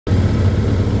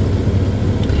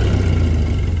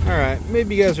Alright,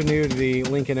 maybe you guys are new to the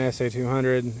Lincoln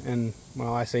sa200, and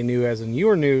well, I say new as in you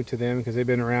are new to them because they've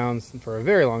been around for a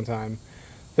very long time.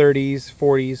 30s,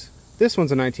 40s. This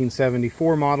one's a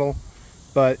 1974 model,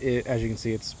 but as you can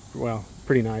see, it's, well,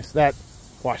 pretty nice. That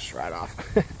washed right off.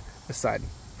 This side,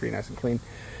 pretty nice and clean.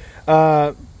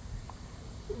 The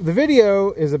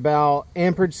video is about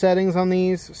amperage settings on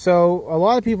these. So a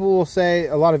lot of people will say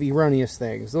a lot of erroneous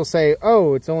things. They'll say,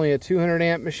 oh, it's only a 200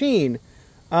 amp machine.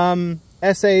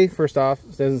 SA, first off,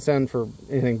 doesn't stand for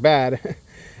anything bad.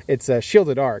 It's a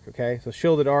shielded arc, okay? So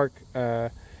shielded arc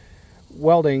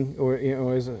welding, or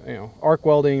is arc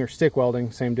welding or stick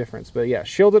welding, same difference. But yeah,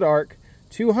 shielded arc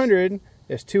 200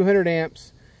 is 200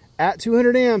 amps. At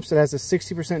 200 amps, it has a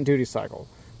 60% duty cycle.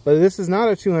 But this is not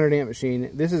a 200 amp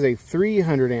machine. This is a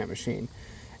 300 amp machine.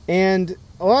 And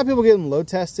a lot of people get them load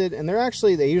tested, and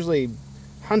they usually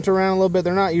hunt around a little bit.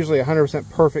 They're not usually 100%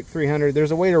 perfect 300.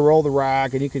 There's a way to roll the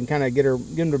rack, and you can kind of get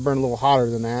them to burn a little hotter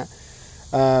than that.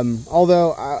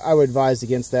 Although I would advise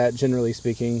against that, generally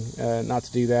speaking, not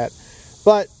to do that.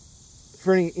 But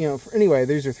for anyway,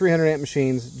 these are 300 amp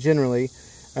machines generally,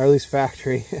 or at least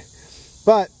factory.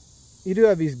 But you do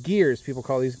have these gears. People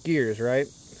call these gears, right?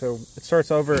 So it starts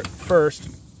over at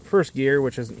first gear,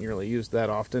 which isn't really used that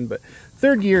often, but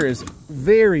third gear is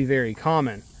very, very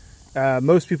common.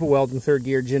 Most people weld in third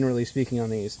gear, generally speaking, on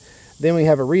these. Then we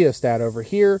have a rheostat over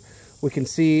here. We can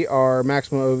see our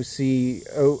maximum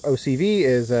OCV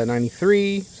is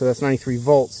 93, so that's 93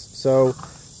 volts. So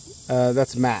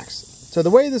that's max. So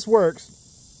the way this works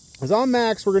is on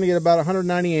max, we're going to get about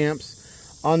 190 amps.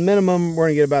 On minimum, we're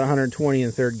going to get about 120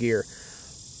 in third gear.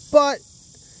 But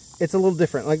it's a little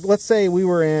different. Like, let's say we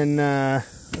were in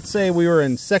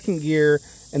second gear,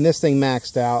 and this thing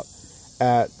maxed out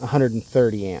at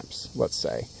 130 amps, let's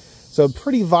say. So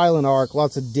pretty violent arc,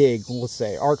 lots of dig, let's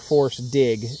say. Arc force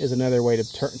dig is another way to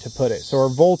put it. So our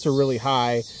volts are really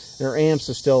high, and our amps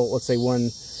are still, let's say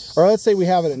let's say we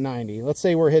have it at 90. Let's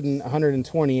say we're hitting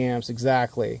 120 amps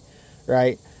exactly,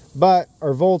 right? But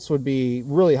our volts would be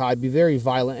really high, be very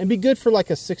violent, and be good for like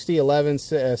a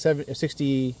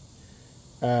 60-11,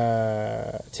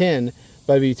 60-10,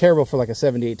 but it'd be terrible for like a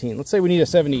 70-18. Let's say we need a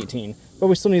 70-18, but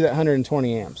we still need that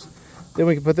 120 amps. Then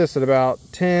we can put this at about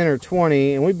 10 or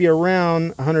 20, and we'd be around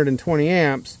 120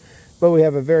 amps, but we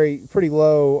have a pretty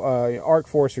low arc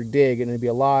force or dig, and it'd be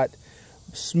a lot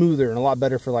smoother and a lot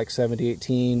better for like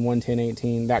 70-18,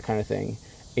 110-18, that kind of thing,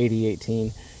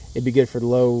 80-18. It'd be good for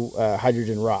low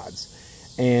hydrogen rods.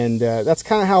 And that's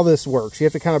kind of how this works. You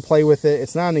have to kind of play with it.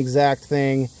 It's not an exact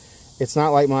thing. It's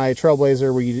not like my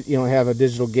Trailblazer where you have a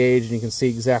digital gauge and you can see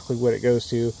exactly what it goes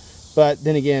to. But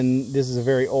then again, this is a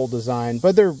very old design,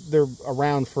 but they're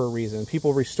around for a reason.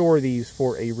 People restore these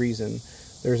for a reason.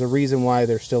 There's a reason why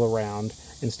they're still around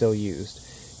and still used,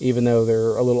 even though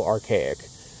they're a little archaic.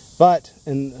 But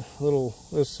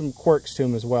there's some quirks to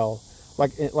them as well,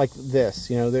 like this.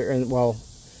 The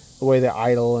way they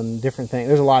idle and different things.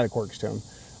 There's a lot of quirks to them,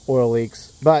 oil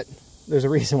leaks, but there's a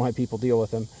reason why people deal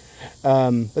with them.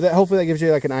 But hopefully that gives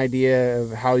you like an idea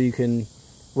of how you can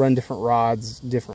run different rods, different